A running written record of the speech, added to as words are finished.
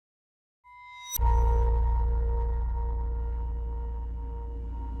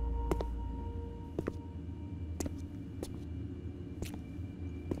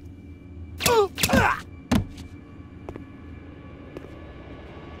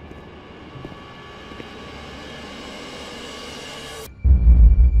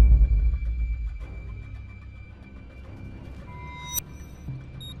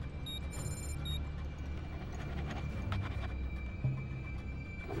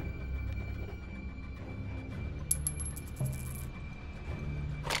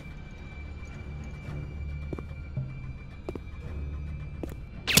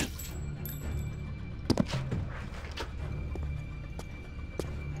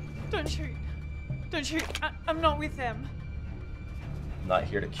Don't shoot. Don't shoot. I'm not with them. I'm not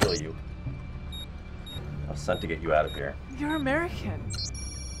here to kill you. I was sent to get you out of here. You're American.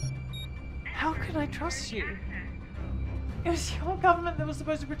 How can I trust you? It was your government that was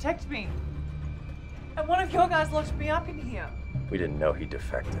supposed to protect me. And one of your guys locked me up in here. We didn't know he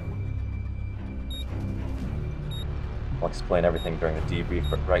defected. I'll explain everything during the debrief,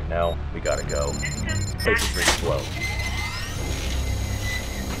 but right now, we gotta go. Place is very slow.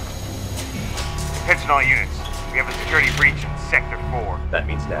 Attention all units. We have a security breach in Sector 4. That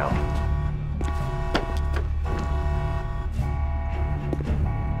means now.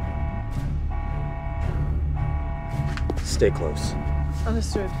 Stay close.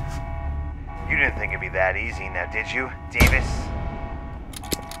 Understood. You didn't think it'd be that easy now, did you, Davis?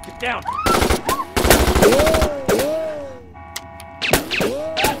 Get down!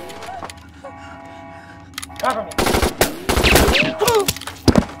 Cover me!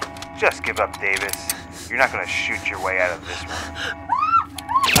 Just give up, Davis. You're not gonna shoot your way out of this one.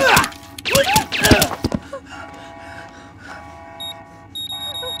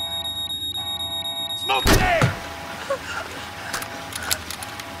 Smoke grenade!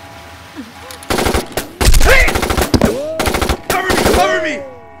 Cover me!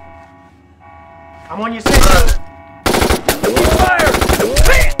 I'm on your side! Fire!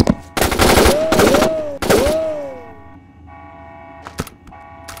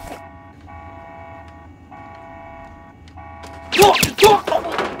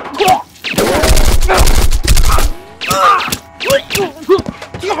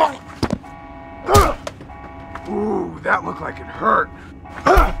 Ooh, that looked like it hurt.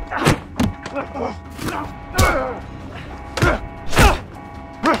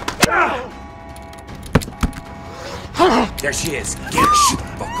 There she is. Get her, shut the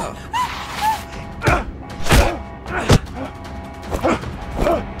fuck up.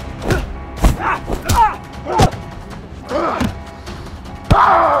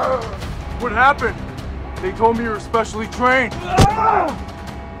 What happened? They told me you were specially trained.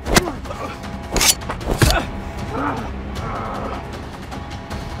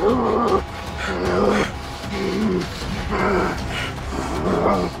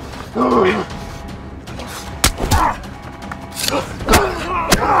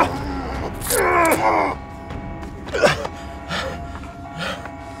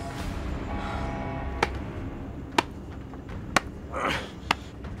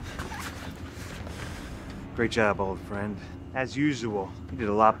 Great job, old friend. As usual, you did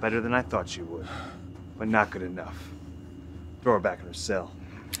a lot better than I thought you would. But not good enough. Throw her back in her cell.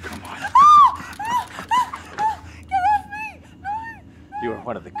 Come on. Get off me! No! You were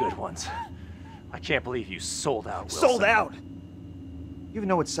one of the good ones. I can't believe you sold out, Wilson. Sold out! You even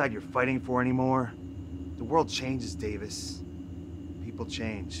know what side you're fighting for anymore? The world changes, Davis. People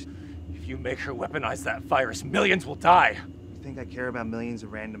change. If you make her weaponize that virus, millions will die. You think I care about millions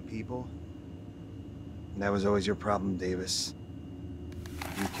of random people? And that was always your problem, Davis.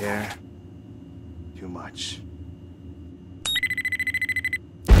 You care too much.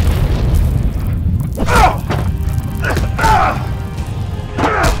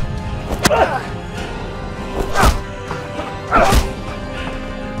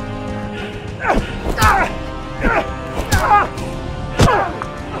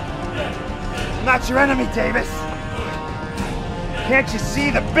 I'm not your enemy, Davis. Can't you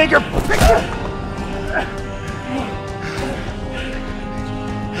see the bigger picture?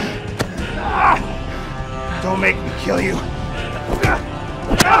 Don't make me kill you.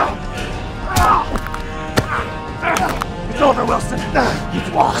 It's over, Wilson.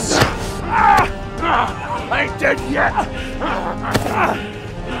 You've lost. I ain't dead yet.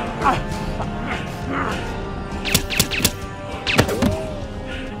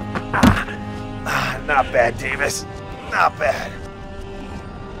 Not bad, Davis. Not bad.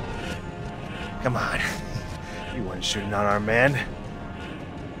 Come on. You weren't shooting on our man.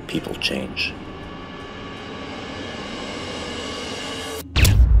 People change.